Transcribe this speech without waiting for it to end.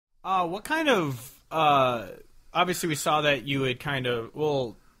What kind of obviously we saw that you had kind of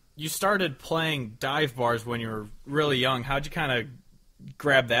you started playing dive bars when you were really young. How'd you kind of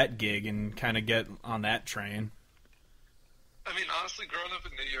grab that gig and kind of get on that train? I mean, honestly, growing up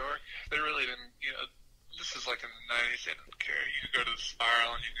in New York, they really didn't, this is like in the 90s, they didn't care. You could go to the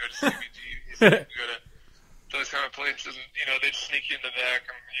Spiral and you could go to CBGB's, you could go to those kind of places, and, they'd sneak you in the back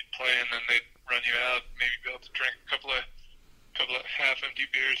and you'd play, and then they'd run you out, maybe be able to drink a couple of half-empty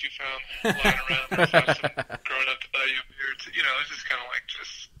beers you found lying around, and find some grown up to buy you a beer. It's just kind of like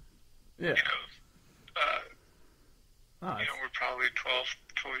Yeah. Nice. We're probably 12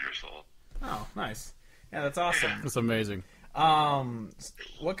 years old. Oh, nice. Yeah, that's awesome. That's amazing.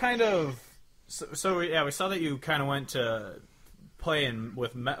 What kind of we saw that you kind of went to playing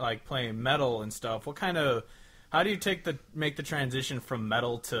with playing metal and stuff. How do you make the transition from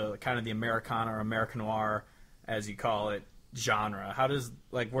metal to kind of the Americana or American noir, as you call it, genre?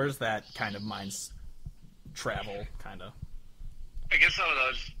 Where's that kind of mind's travel kind of? I guess I would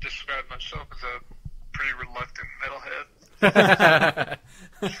always describe myself as a pretty reluctant metalhead. I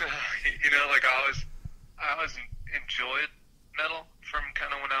always enjoyed metal from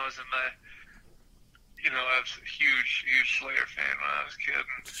kind of when I was in my, I was a huge Slayer fan when I was a kid.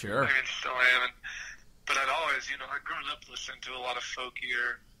 And Sure. I mean, still am. But I'd always, I'd grown up listening to a lot of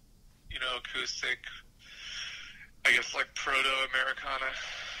folkier, acoustic, I guess like proto-Americana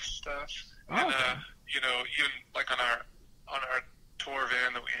stuff. Oh, And, okay. even like on our tour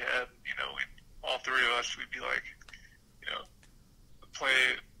van that we had, all three of us, we'd be like,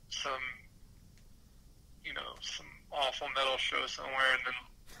 play some awful metal show somewhere and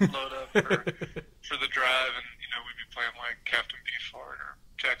then load up for the drive, and, we'd be playing like Captain Beefheart or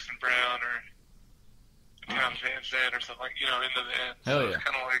Jackson Brown or Townes Van Zandt or something like, in the van. Hell So yeah. it's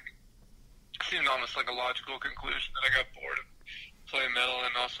kind of like, it seemed almost like a logical conclusion that I got bored of playing metal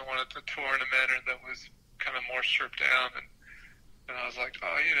and also wanted to tour in a manner that was kind of more stripped down, and I was like,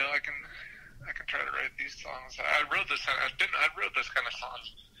 I can try to write these songs. I wrote those kind of songs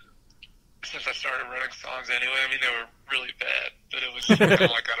since I started writing songs anyway. I mean, they were really bad, but it was kind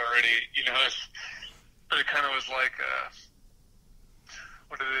of like I'd already, but it kind of was like,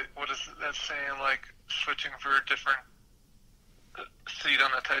 what is that saying? Like switching for a different seat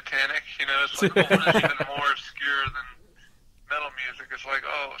on the Titanic. It's like, what is even more obscure than metal music? It's like,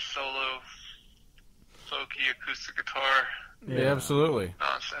 solo, folky, acoustic guitar. Yeah, absolutely.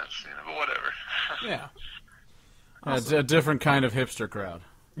 Nonsense, but whatever. Yeah. It's a different kind of hipster crowd.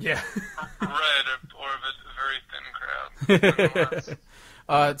 Yeah. Right, or of a very thin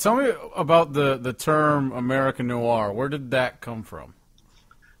crowd. Tell me about the term American noir. Where did that come from?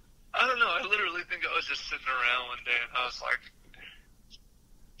 I don't know. I literally think I was just sitting around one day and I was like,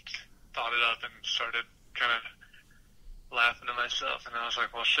 thought it up and started kind of laughing to myself. And I was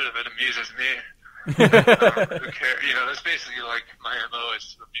like, well, shit, if it amuses me, who cares? That's basically like my MO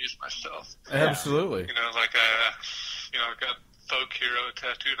is to amuse myself. Absolutely. I've got folk hero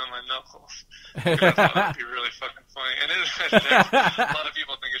tattooed on my knuckles. I thought that'd be really fucking funny. And it is, a lot of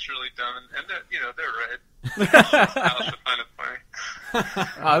people think it's really dumb, and they're right. I also find it funny.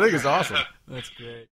 I think it's awesome. That's great.